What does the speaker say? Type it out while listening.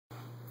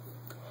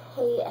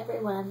Hey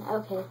everyone.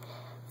 Okay,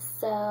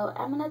 so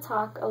I'm going to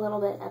talk a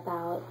little bit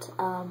about,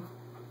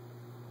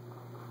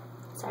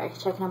 sorry,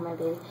 checking on my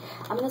baby.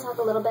 I'm going to talk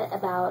a little bit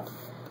about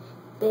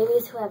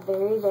babies who have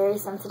very, very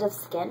sensitive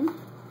skin.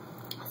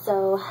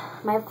 So,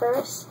 my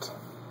first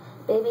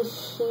baby,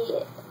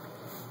 he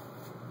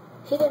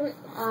didn't,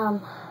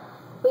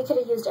 we could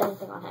have used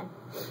anything on him.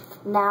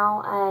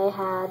 Now I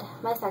had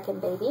my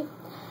second baby,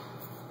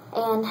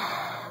 and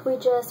we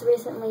just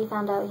recently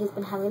found out he's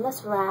been having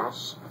this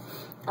rash.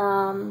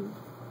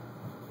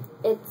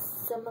 It's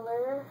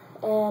similar,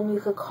 and you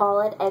could call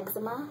it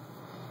eczema.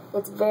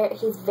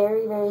 He's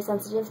very, very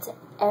sensitive to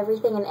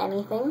everything and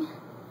anything.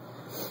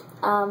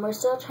 We're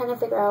still trying to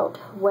figure out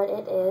what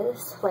it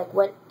is, like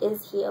what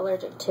is he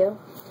allergic to.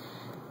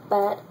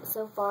 But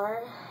so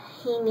far,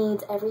 he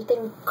needs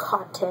everything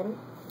cotton.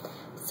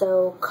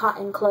 So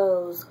cotton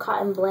clothes,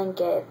 cotton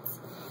blankets,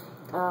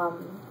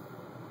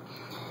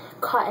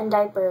 cotton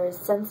diapers,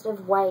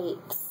 sensitive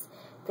wipes,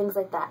 things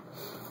like that.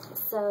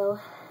 So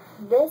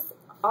this,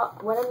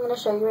 what I'm going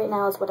to show you right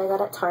now is what I got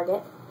at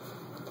Target.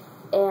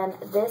 And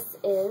this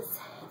is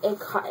a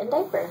cotton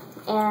diaper.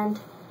 And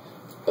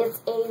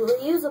it's a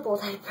reusable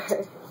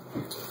diaper.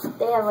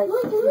 They have like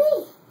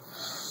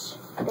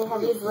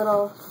these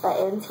little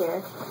buttons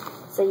here.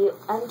 So you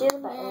undo the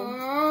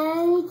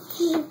buttons.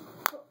 You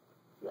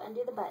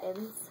undo the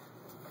buttons.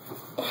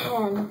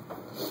 And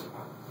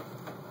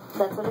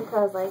that's what it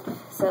goes like.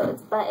 So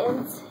it's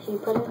buttons, you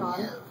put it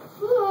on.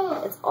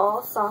 It's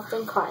all soft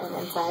and cotton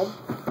inside.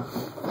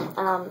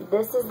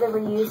 This is the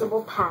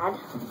reusable pad.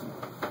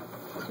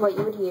 What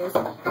you would use.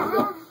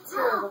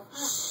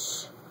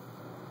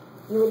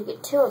 You would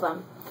get two of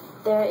them.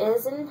 There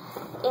is an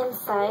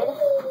inside,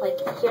 like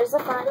here's the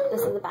front,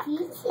 this is the back.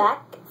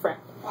 Back, front.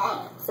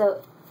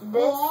 So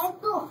this,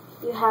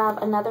 you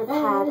have another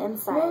pad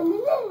inside.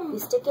 You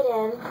stick it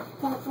in,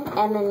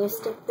 and then you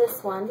stick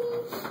this one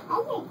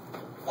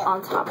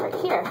on top right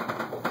here.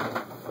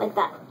 Like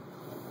that.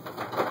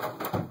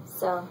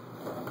 So,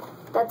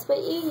 that's what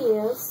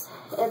you use.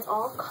 It's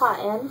all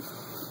cotton.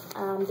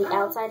 The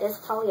outside is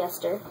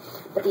polyester,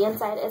 but the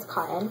inside is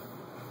cotton.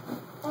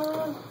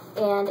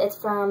 And it's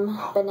from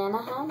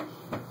Banana Hem.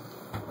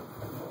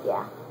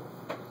 Yeah.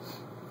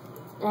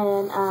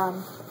 And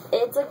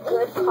it's a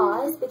good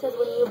cause because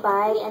when you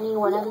buy any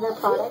one of their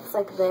products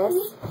like this,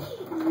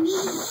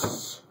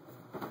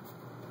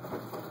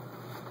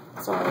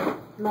 sorry,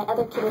 my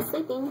other kid is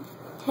sleeping,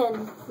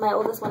 and my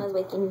oldest one is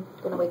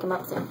gonna wake him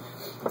up soon.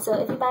 So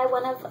if you buy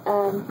one of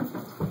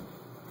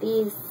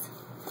these,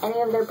 any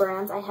of their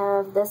brands, I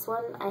have this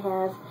one,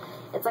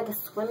 it's like a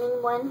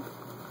swimming one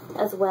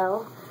as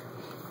well,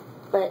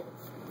 but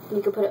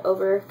you could put it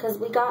over, because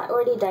we got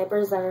already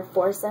diapers that are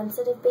for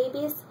sensitive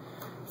babies,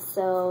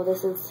 so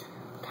this is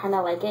kind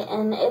of like it,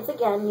 and it's,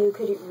 again, you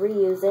could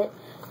reuse it.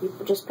 You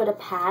just put a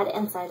pad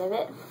inside of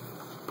it,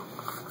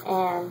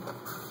 and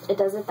it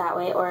does it that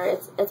way, or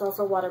it's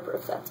also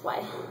waterproof, that's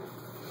why.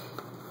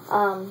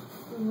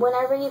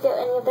 Whenever you get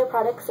any of their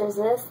products, there's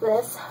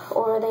this,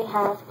 or they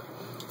have,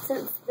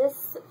 since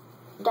this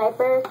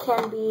diaper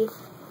can be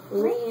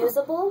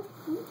reusable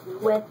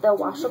with the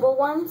washable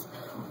ones,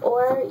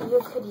 or you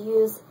could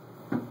use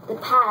the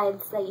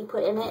pads that you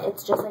put in it.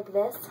 It's just like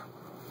this,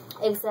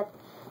 except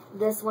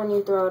this one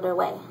you throw it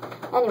away.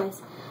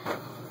 Anyways,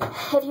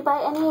 if you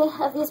buy any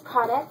of these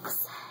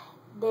products,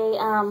 they,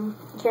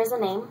 here's a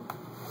name,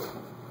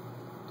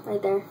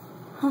 right there.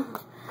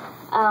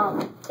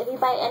 If you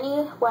buy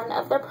any one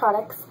of their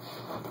products,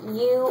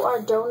 you are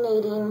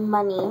donating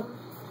money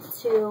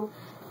to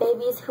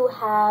babies who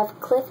have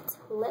cleft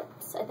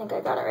lips. I think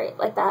I got it right,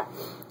 like that.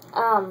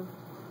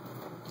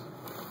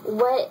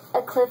 What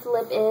a cleft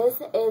lip is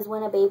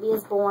when a baby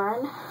is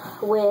born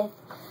with,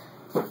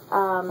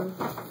 how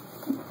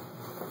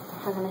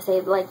can I say,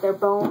 like their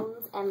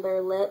bones and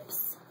their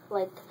lips,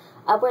 like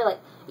upward, like,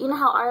 you know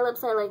how our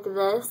lips are like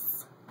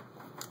this?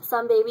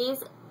 Some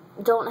babies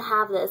don't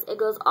have this. It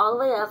goes all the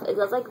way up, it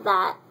goes like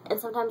that, and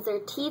sometimes their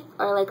teeth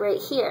are like right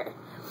here.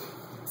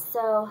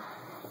 So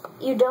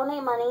you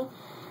donate money,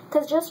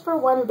 because just for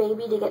one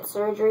baby to get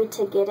surgery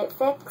to get it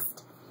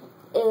fixed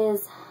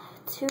is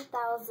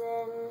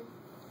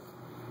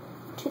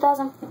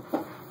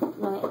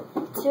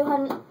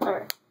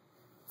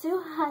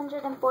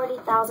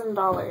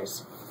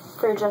 $240,000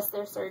 for just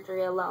their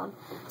surgery alone.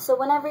 So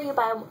whenever you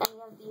buy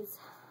any of these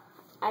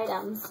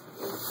items,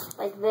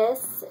 like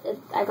this,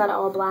 I got it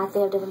all black, they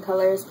have different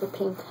colors for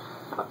pink,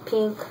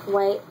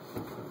 white,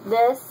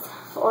 this,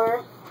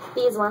 or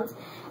these ones,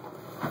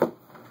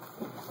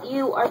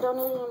 you are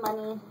donating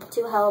money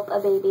to help a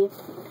baby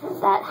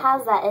that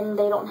has that and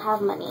they don't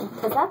have money,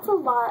 because that's a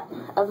lot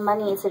of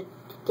money to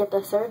get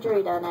the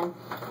surgery done, and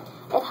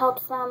it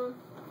helps them.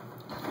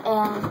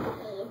 And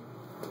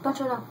don't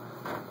you know,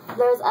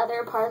 there's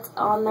other parts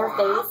on their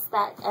face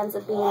that ends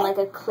up being like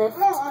a cleft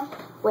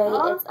way.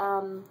 It's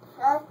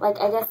like,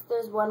 I guess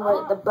there's one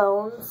where the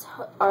bones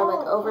are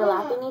like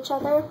overlapping each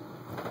other.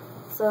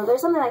 So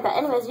there's something like that.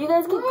 Anyways, you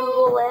guys can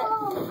Google it.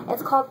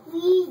 It's called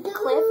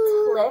cleft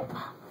lip.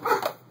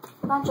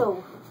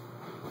 Pancho.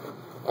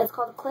 It's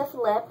called Cliff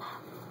Lip.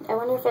 I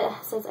wonder if it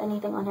says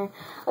anything on here.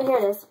 Oh, here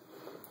it is.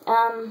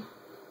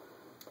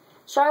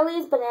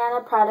 Charlie's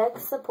Banana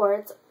Products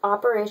supports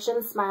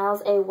Operation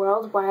Smiles, a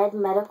worldwide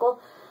medical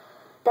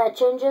that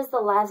changes the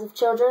lives of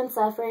children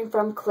suffering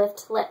from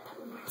cleft lip.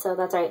 So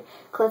that's right,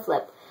 cleft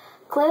lip.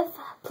 Cliff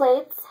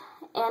plates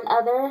and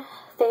other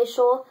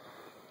facial,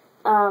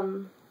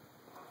 can't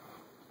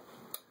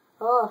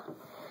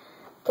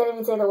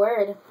even say the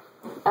word.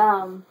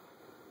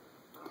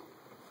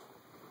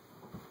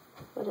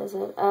 What is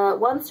it?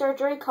 One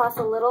surgery costs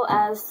a little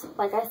as,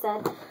 like I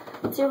said,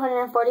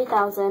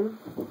 $240,000.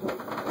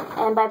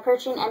 And by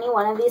purchasing any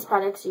one of these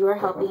products, you are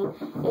helping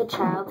a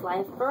child's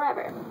life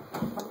forever.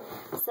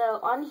 So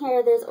on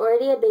here, there's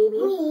already a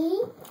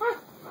baby.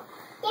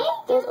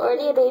 There's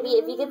already a baby,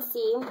 if you could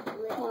see.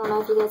 I don't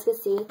know if you guys could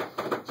see.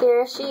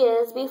 Here she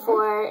is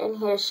before, and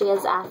here she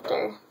is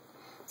after.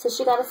 So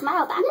she got a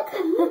smile back.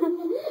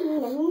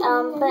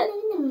 But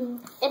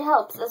it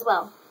helps as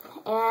well.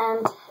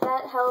 And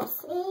that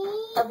helps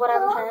of what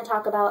I'm trying to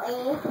talk about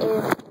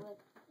is...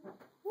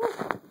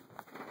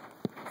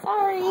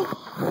 Sorry.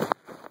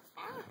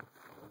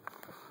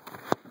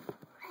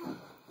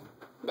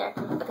 There.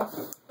 Okay.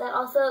 That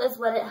also is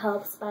what it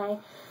helps by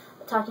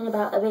talking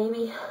about a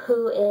baby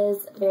who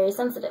is very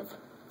sensitive.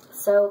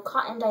 So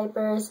cotton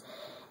diapers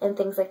and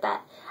things like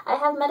that. I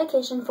have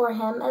medication for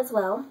him as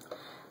well.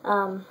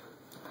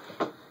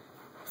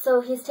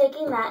 So he's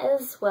taking that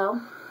as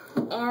well.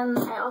 And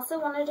I also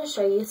wanted to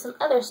show you some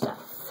other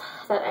stuff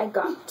that I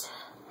got.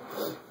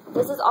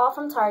 This is all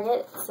from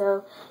Target,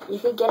 so you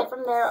could get it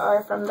from there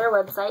or from their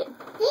website.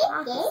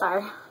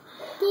 Sorry.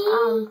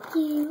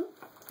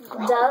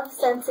 Dove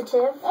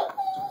Sensitive.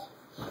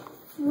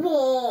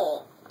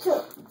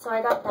 So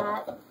I got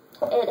that.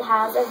 It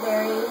has a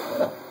very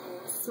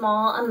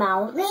small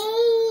amount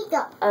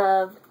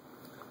of,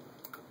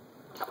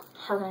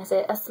 how can I say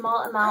it? A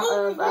small amount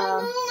of,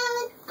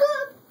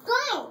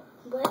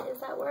 what is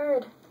that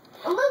word?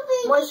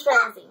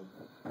 Moisturizing.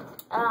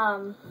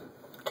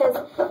 Because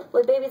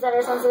with babies that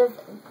are sensitive,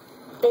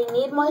 they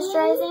need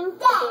moisturizing,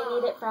 but they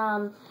need it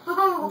from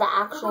the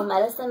actual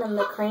medicine and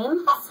the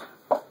creams.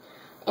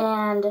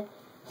 And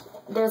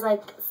there's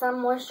like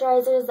some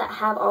moisturizers that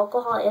have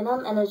alcohol in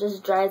them, and it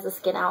just dries the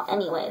skin out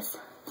anyways.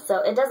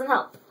 So it doesn't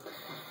help.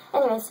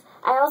 Anyways,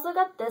 I also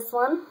got this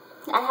one.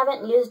 I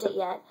haven't used it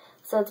yet,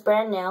 so it's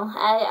brand new.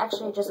 I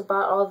actually just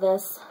bought all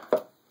this.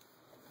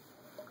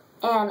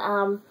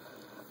 And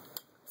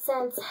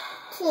since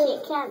he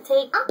can't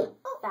take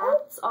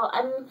baths,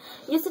 I'm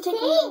used to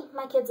taking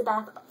my kids a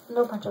bath,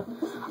 no Pancho,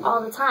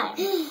 all the time,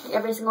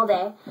 every single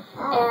day.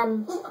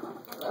 And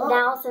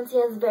now, since he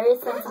has very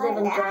sensitive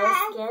and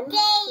dry skin,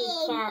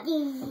 he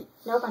can't,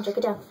 no Pancho,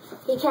 get down.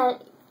 He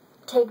can't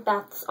take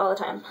baths all the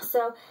time.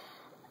 So,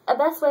 a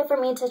best way for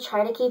me to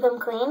try to keep him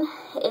clean,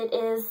 it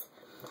is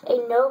a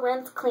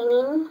no-rinse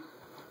cleaning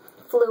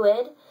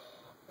fluid,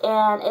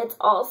 and it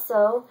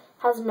also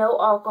has no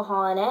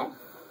alcohol in it.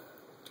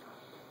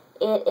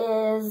 It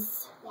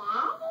is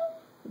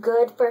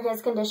good for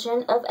his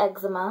condition of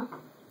eczema.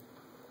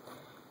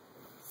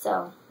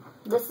 So,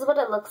 this is what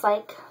it looks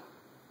like.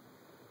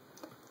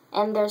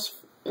 And there's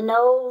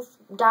no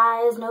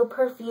dyes, no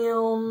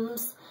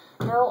perfumes,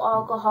 no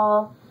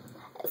alcohol.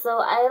 So,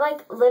 I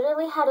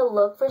literally had to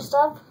look for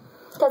stuff,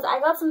 because I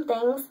got some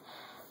things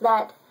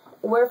that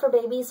were for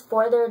babies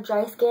for their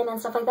dry skin and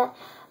stuff like that,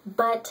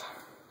 but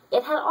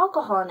it had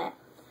alcohol in it.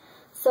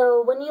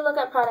 So when you look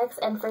at products,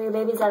 and for your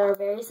babies that are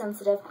very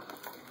sensitive,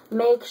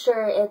 make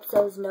sure it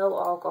says no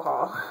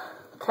alcohol,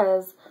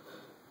 because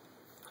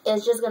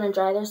it's just going to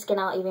dry their skin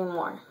out even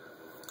more.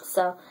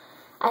 So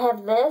I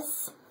have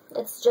this.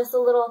 It's just a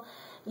little,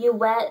 you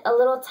wet a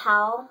little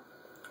towel,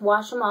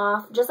 wash them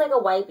off, just like a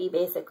wipey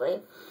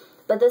basically.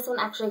 But this one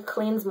actually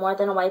cleans more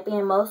than a wipey,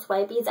 and most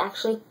wipies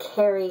actually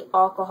carry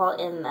alcohol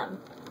in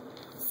them.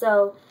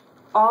 So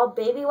all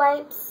baby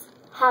wipes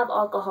have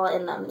alcohol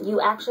in them. You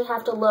actually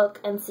have to look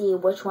and see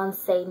which ones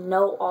say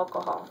no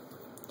alcohol.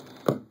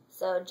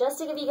 So just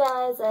to give you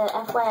guys a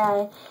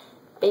FYI,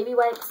 baby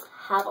wipes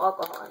have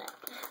alcohol in it.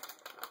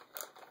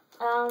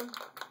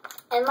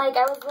 And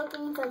I was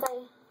looking, since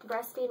I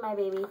breastfeed my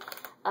baby,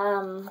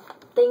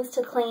 things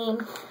to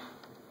clean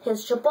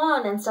his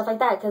chupon and stuff like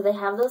that, because they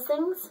have those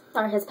things,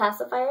 or his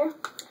pacifier,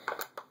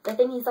 the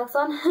thing he sucks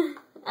on.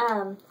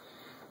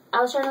 I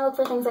was trying to look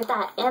for things like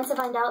that, and to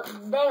find out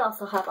they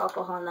also have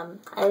alcohol in them.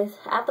 I,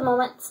 at the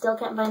moment, still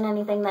can't find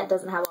anything that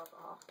doesn't have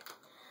alcohol.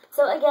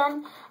 So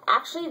again,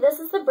 actually this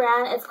is the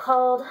brand. It's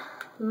called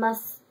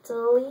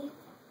Musli,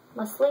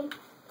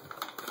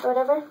 or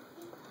whatever.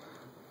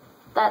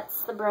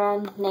 That's the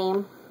brand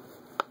name.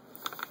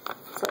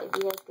 So if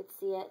you guys could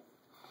see it.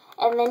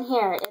 And then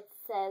here, it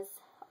says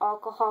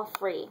alcohol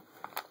free.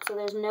 So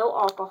there's no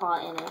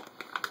alcohol in it.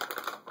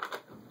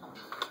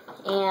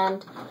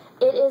 And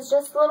it is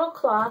just little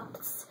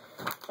cloths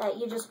that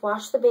you just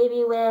wash the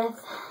baby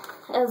with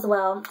as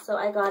well. So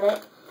I got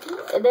it.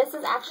 This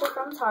is actually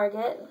from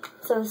Target.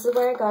 So this is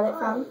where I got it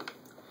from.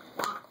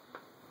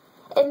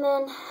 And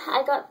then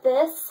I got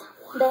this.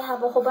 they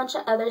have a whole bunch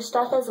of other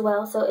stuff as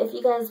well. So if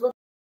you guys would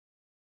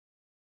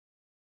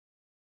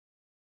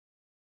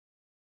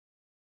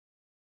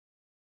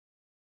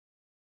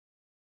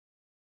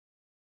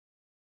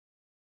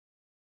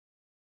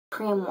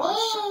cream wash.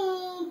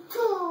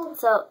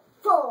 So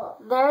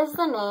there's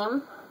the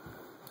name.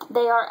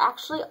 They are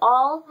actually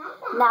all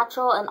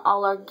natural and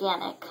all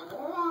organic.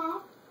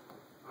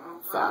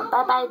 So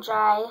Bye Bye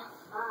Dry.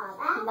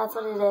 And that's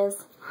what it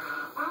is.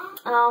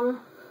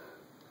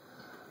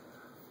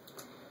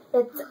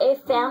 It's a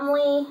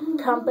family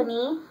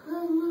company.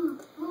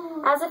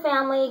 As a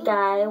family,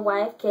 guy,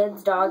 wife,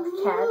 kids, dog,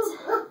 cat,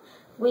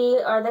 we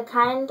are the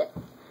kind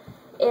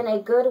in a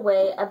good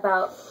way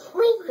about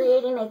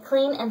creating a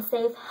clean and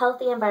safe,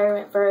 healthy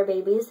environment for our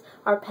babies,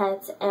 our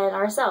pets, and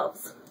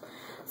ourselves.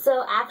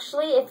 So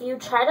actually, if you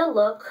try to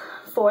look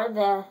for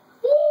the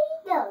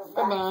name, I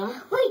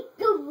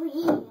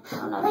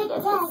don't know if you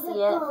guys can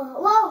see it.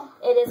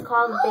 It is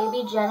called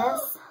Baby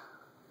Genus.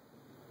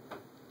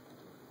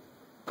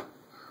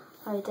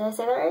 Did I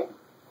say that right?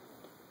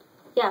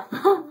 Yeah.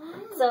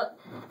 So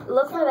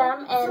look for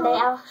them, and they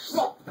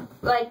actually,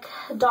 like,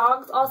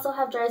 dogs also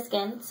have dry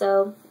skin,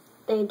 so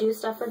they do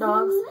stuff for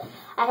dogs.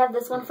 I have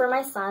this one for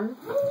my son,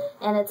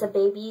 and it's a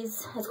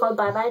baby's. It's called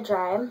Bye Bye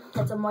Dry.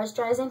 It's a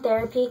moisturizing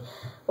therapy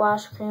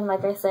wash cream,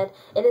 like I said.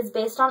 It is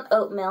based on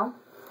oatmeal.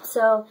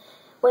 So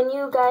when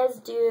you guys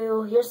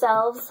do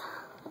yourselves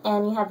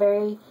and you have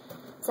very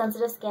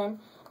sensitive skin,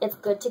 it's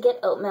good to get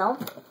oatmeal.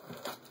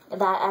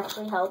 That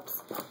actually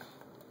helps.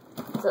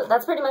 So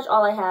that's pretty much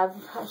all I have.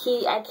 I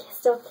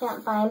still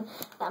can't find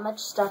that much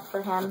stuff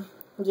for him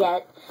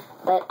yet,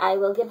 but I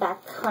will get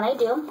back when I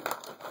do.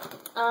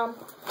 I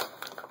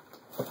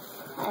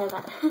have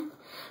that.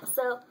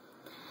 So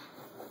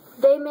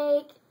they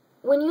make,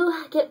 when you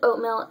get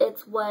oatmeal,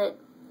 it's what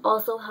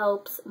also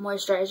helps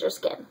moisturize your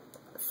skin.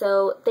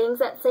 So things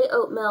that say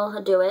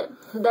oatmeal do it.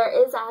 There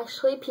is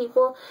actually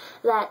people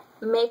that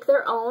make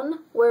their own,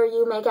 where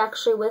you make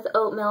actually with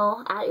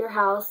oatmeal at your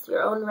house,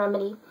 your own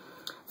remedy.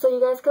 So you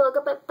guys can look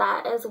up at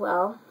that as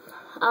well.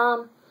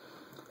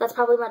 That's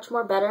probably much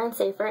more better and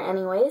safer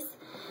anyways,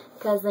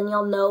 because then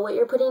you'll know what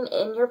you're putting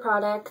in your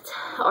product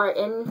or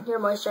in your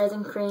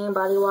moisturizing cream,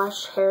 body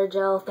wash, hair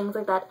gel, things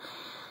like that.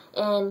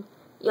 And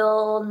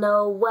you'll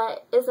know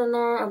what is in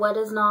there and what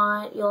is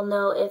not. You'll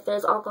know if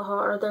there's alcohol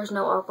or there's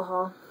no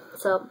alcohol.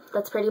 So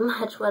that's pretty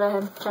much what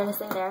I'm trying to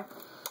say there.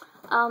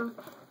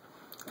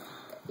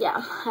 Yeah,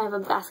 I have a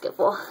basket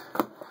full.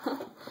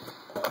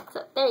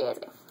 So there you guys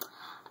go.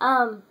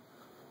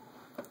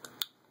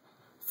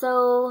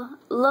 So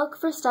look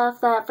for stuff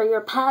that for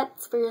your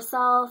pets, for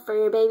yourself, for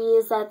your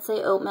babies that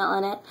say oatmeal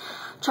in it.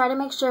 Try to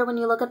make sure when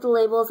you look at the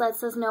labels that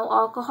says no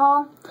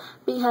alcohol,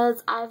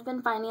 because I've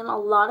been finding a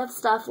lot of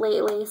stuff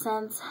lately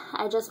since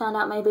I just found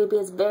out my baby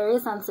is very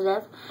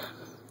sensitive,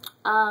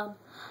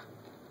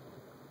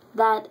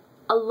 that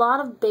a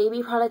lot of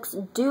baby products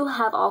do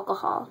have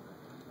alcohol.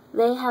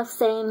 They have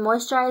saying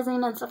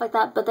moisturizing and stuff like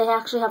that, but they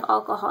actually have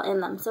alcohol in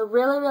them. So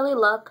really, really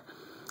look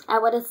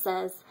at what it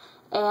says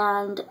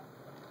and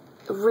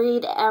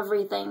read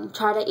everything.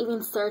 Try to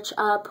even search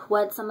up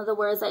what some of the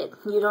words that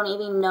you don't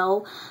even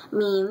know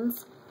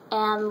means,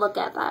 and look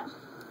at that.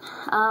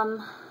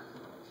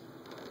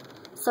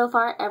 So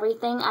far,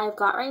 everything I've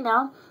got right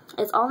now,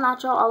 it's all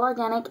natural, all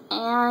organic,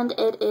 and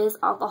it is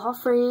alcohol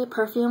free,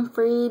 perfume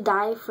free,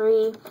 dye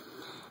free,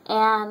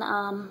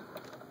 and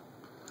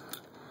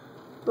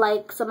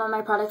like some of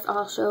my products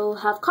also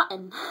have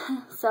cotton.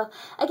 So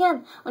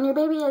again, when your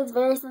baby is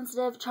very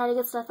sensitive, try to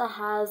get stuff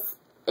that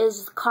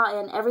is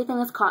cotton. Everything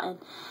is cotton,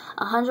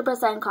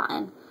 100%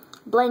 cotton.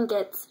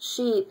 Blankets,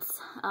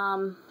 sheets,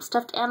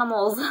 stuffed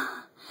animals,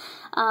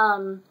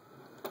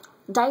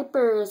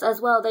 diapers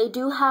as well. They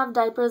do have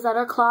diapers that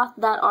are cloth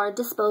that are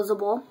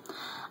disposable.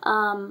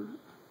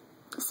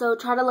 So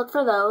try to look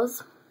for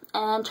those,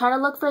 and try to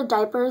look for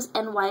diapers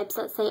and wipes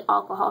that say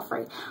alcohol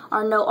free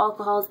or no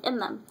alcohols in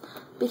them,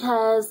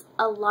 because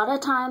a lot of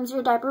times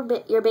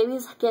your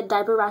babies get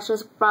diaper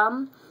rashes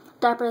from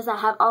diapers that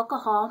have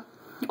alcohol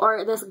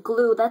or this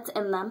glue that's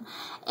in them,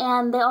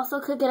 and they also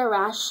could get a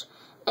rash,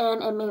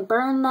 and it may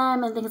burn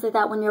them and things like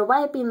that when you're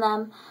wiping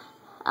them,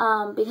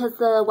 because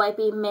the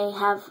wiping may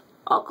have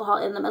alcohol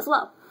in them as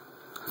well.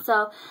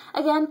 So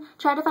again,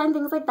 try to find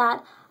things like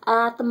that.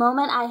 At the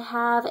moment, I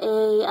have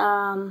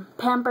a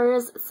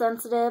Pampers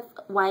sensitive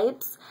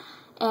wipes,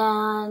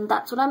 and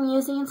that's what I'm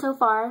using so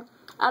far.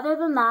 Other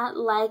than that,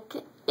 like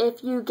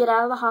if you get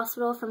out of the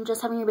hospital from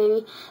just having your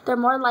baby, they're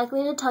more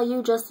likely to tell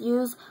you just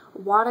use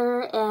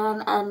water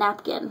and a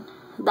napkin.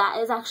 That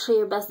is actually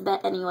your best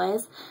bet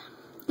anyways,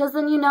 because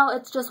then you know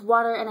it's just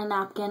water and a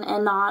napkin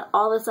and not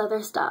all this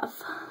other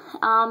stuff.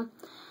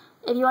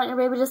 If you want your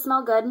baby to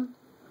smell good,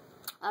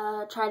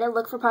 try to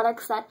look for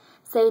products that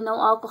say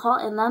no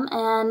alcohol in them,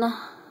 and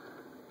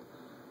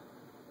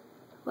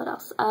what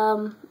else?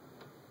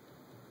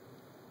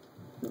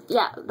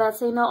 Yeah, that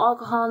say no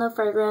alcohol, no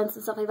fragrance,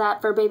 and stuff like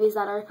that for babies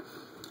that are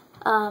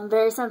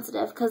very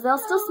sensitive, because they'll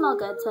still smell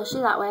good,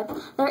 especially that way.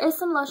 There is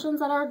some lotions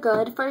that are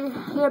good for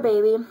your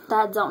baby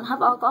that don't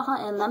have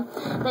alcohol in them.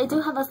 They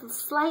do have a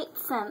slight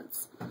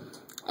scent,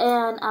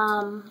 and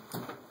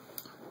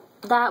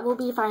that will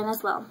be fine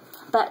as well.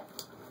 But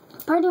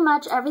pretty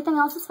much everything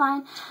else is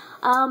fine.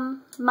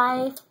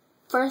 My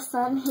first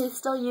son, he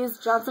still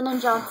used Johnson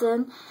 &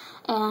 Johnson,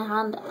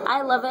 and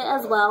I love it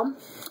as well.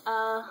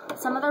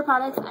 Some other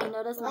products I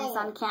noticed my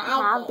son can't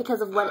have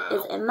because of what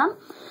is in them.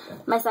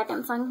 My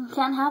second son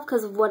can't have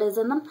because of what is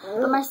in them.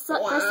 But my first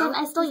son,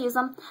 I still use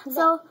them.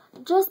 So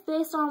just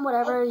based on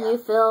whatever you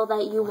feel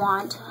that you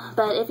want.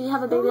 But if you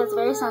have a baby that's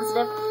very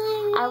sensitive,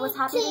 I was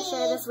happy to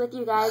share this with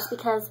you guys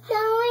because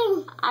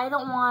I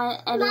don't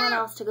want anyone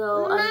else to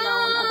go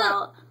unknown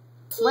about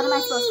what am I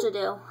supposed to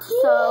do.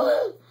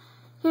 So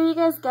here you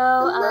guys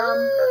go.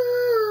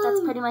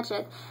 That's pretty much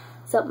it.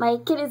 So my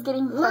kid is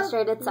getting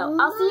frustrated, so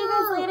I'll see you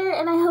guys later,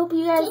 and I hope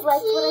you guys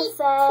liked what I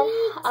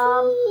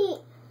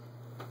said.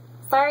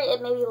 Sorry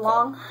it may be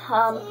long,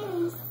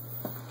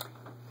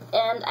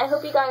 and I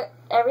hope you got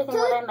everything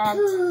what I meant,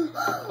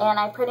 and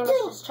I pretty much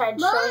just tried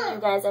showing you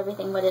guys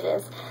everything what it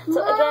is.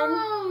 So again,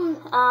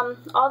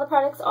 all the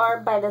products are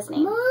by this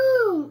name.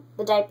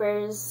 The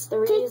diapers, the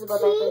reusable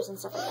diapers and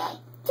stuff like that.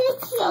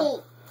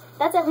 So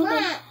that's everything.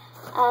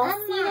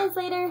 See you guys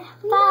later.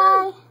 Bye!